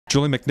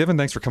Julie McNiven,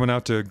 thanks for coming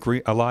out to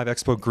a live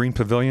Expo Green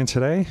Pavilion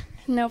today.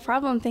 No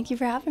problem. Thank you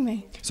for having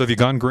me. So have you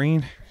gone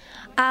green?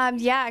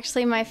 Yeah,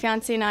 actually, my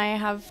fiance and I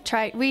have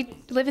tried. We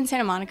live in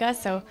Santa Monica,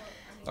 so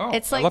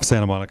it's I love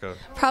Santa Monica.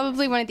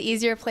 probably one of the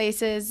easier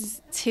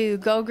places to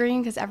go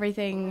green because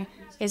everything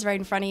is right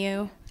in front of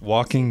you.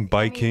 Walking,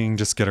 biking,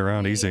 just get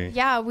around easy.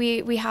 Yeah,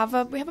 we have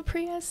a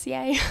Prius.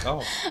 Yay.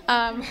 Oh,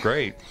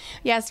 great.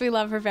 Yes, we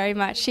love her very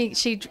much.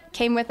 She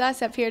came with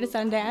us up here to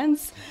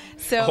Sundance.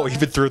 So Oh,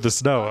 even through the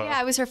snow.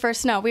 yeah, it was her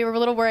first snow. We were a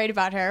little worried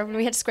about her when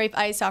we had to scrape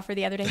ice off her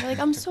the other day. We're like,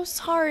 I'm so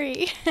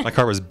sorry. My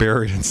car was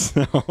buried in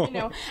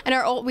snow.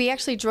 And we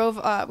actually drove.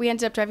 We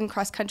ended up driving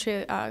cross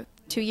country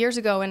 2 years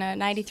ago in a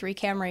 '93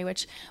 Camry,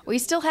 which we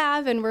still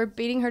have, and we're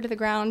beating her to the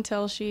ground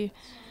till she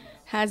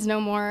has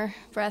no more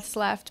breaths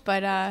left.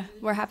 But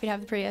we're happy to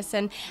have the Prius,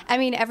 and I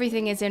mean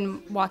everything is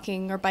in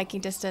walking or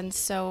biking distance.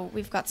 So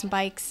we've got some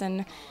bikes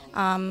and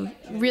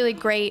really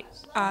great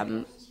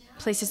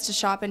places to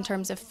shop in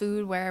terms of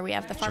food, where we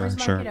have the farmers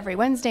market every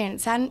Wednesday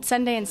and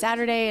Sunday and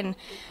Saturday,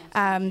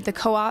 and the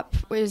co-op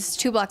is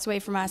 2 blocks away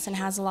from us and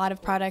has a lot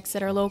of products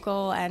that are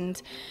local.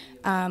 And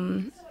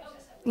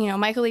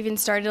Michael even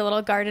started a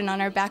little garden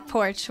on our back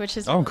porch, which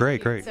is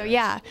great. So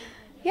yeah,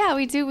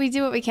 we do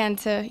what we can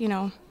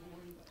to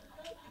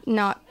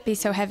not be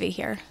so heavy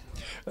here.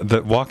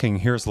 The walking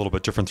here is a little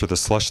bit different through the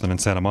slush than in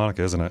Santa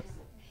Monica, isn't it?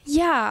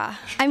 Yeah,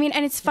 I mean,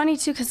 and it's funny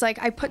too, because like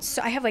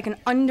I have like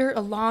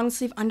a long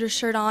sleeve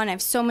undershirt on. I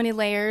have so many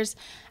layers,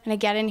 and I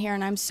get in here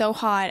and I'm so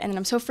hot, and then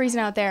I'm so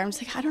freezing out there. I'm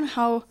just like, I don't know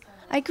how.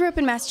 I grew up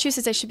in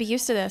Massachusetts. I should be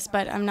used to this,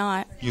 but I'm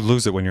not. You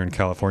lose it when you're in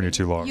California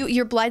too long.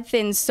 Your blood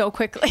thins so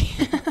quickly.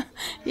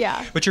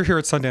 Yeah. But you're here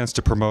at Sundance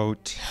to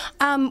promote.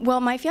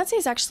 Well, my fiance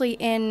is actually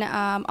in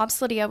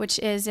Obsoletia, which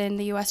is in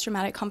the U.S.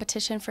 Dramatic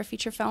Competition for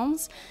feature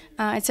films.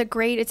 It's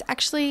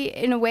actually,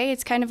 in a way,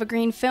 it's kind of a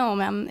green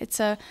film. It's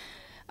a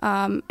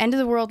end of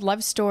the world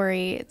love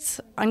story. It's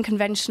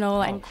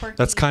unconventional and quirky.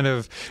 That's kind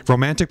of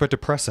romantic but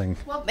depressing.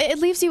 Well, it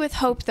leaves you with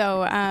hope,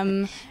 though,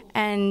 and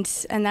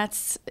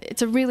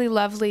it's a really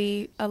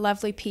lovely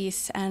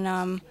piece.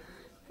 And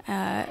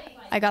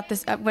I got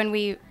this when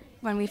we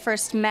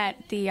first met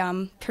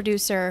the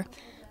producer.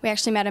 We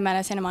actually met him at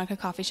a Santa Monica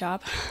coffee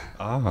shop.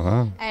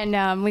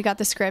 And we got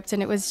the script,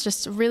 and it was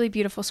just a really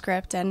beautiful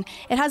script. And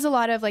it has a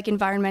lot of like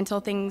environmental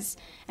things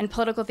and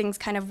political things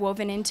kind of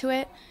woven into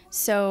it.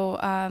 So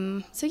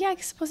yeah, I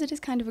suppose it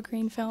is kind of a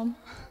green film.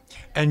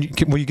 And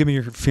will you give me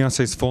your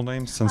fiance's full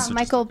name?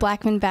 Michael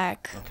Blackman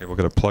Beck. Okay, we'll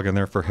get a plug in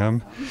there for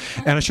him.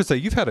 And I should say,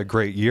 you've had a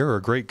great year, or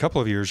a great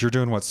couple of years. You're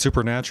doing what,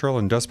 Supernatural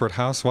and Desperate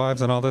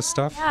Housewives and all this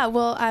stuff? Yeah,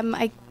 well,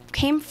 I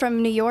came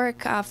from New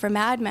York for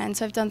Mad Men,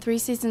 so I've done 3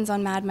 seasons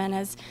on Mad Men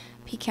as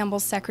Pete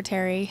Campbell's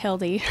secretary,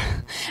 Hildy,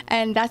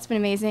 and that's been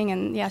amazing.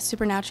 And yeah,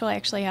 Supernatural, I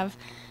actually have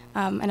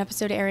an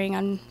episode airing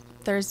on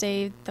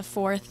Thursday, the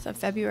 4th of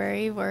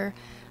February, where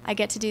I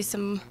get to do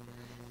some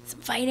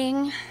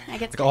fighting.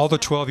 All the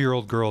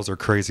 12-year-old girls are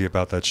crazy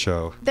about that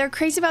show. They're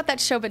crazy about that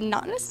show, but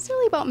not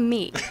necessarily about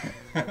me.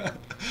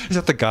 Is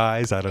that the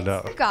guys? I don't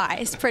know. The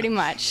guys, pretty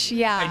much,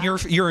 yeah. And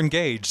you're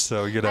engaged,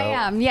 so you know.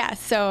 I am, yeah.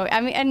 So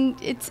I mean, and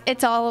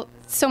it's all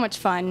so much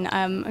fun.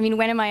 I mean,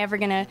 when am I ever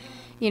gonna,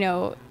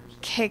 do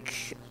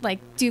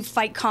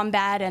fight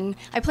combat? And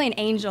I play an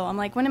angel. I'm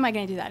like, when am I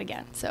gonna do that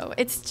again? So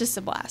it's just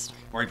a blast.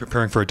 Are you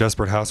preparing for a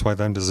Desperate Housewife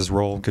then? Does this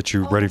role get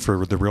you ready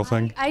for the real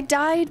thing? I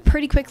died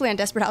pretty quickly on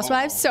Desperate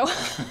Housewives, so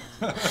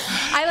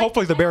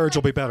hopefully the marriage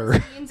will be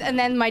better. And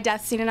then my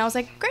death scene, and I was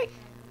like, great,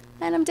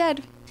 and I'm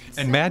dead.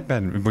 And Mad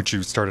Men, which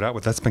you started out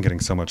with, that's been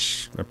getting so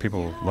much.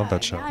 People love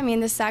that show. Yeah, I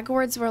mean, the SAG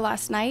Awards were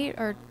last night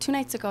or 2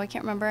 nights ago, I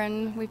can't remember,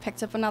 and we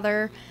picked up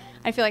another.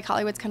 I feel like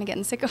Hollywood's kind of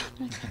getting sick of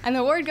it, and the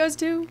award goes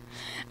to.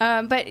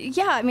 But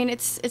yeah, I mean,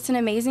 it's an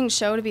amazing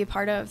show to be a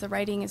part of. The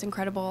writing is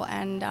incredible,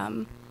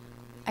 and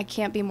I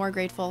can't be more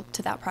grateful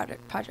to that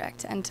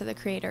project and to the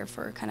creator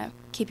for kind of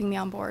keeping me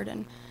on board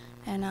and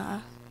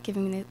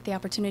giving me the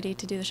opportunity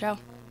to do the show.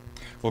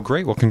 Well,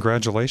 great. Well,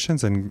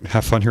 congratulations, and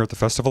have fun here at the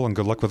festival, and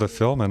good luck with the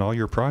film and all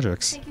your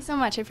projects. Thank you so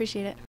much. I appreciate it.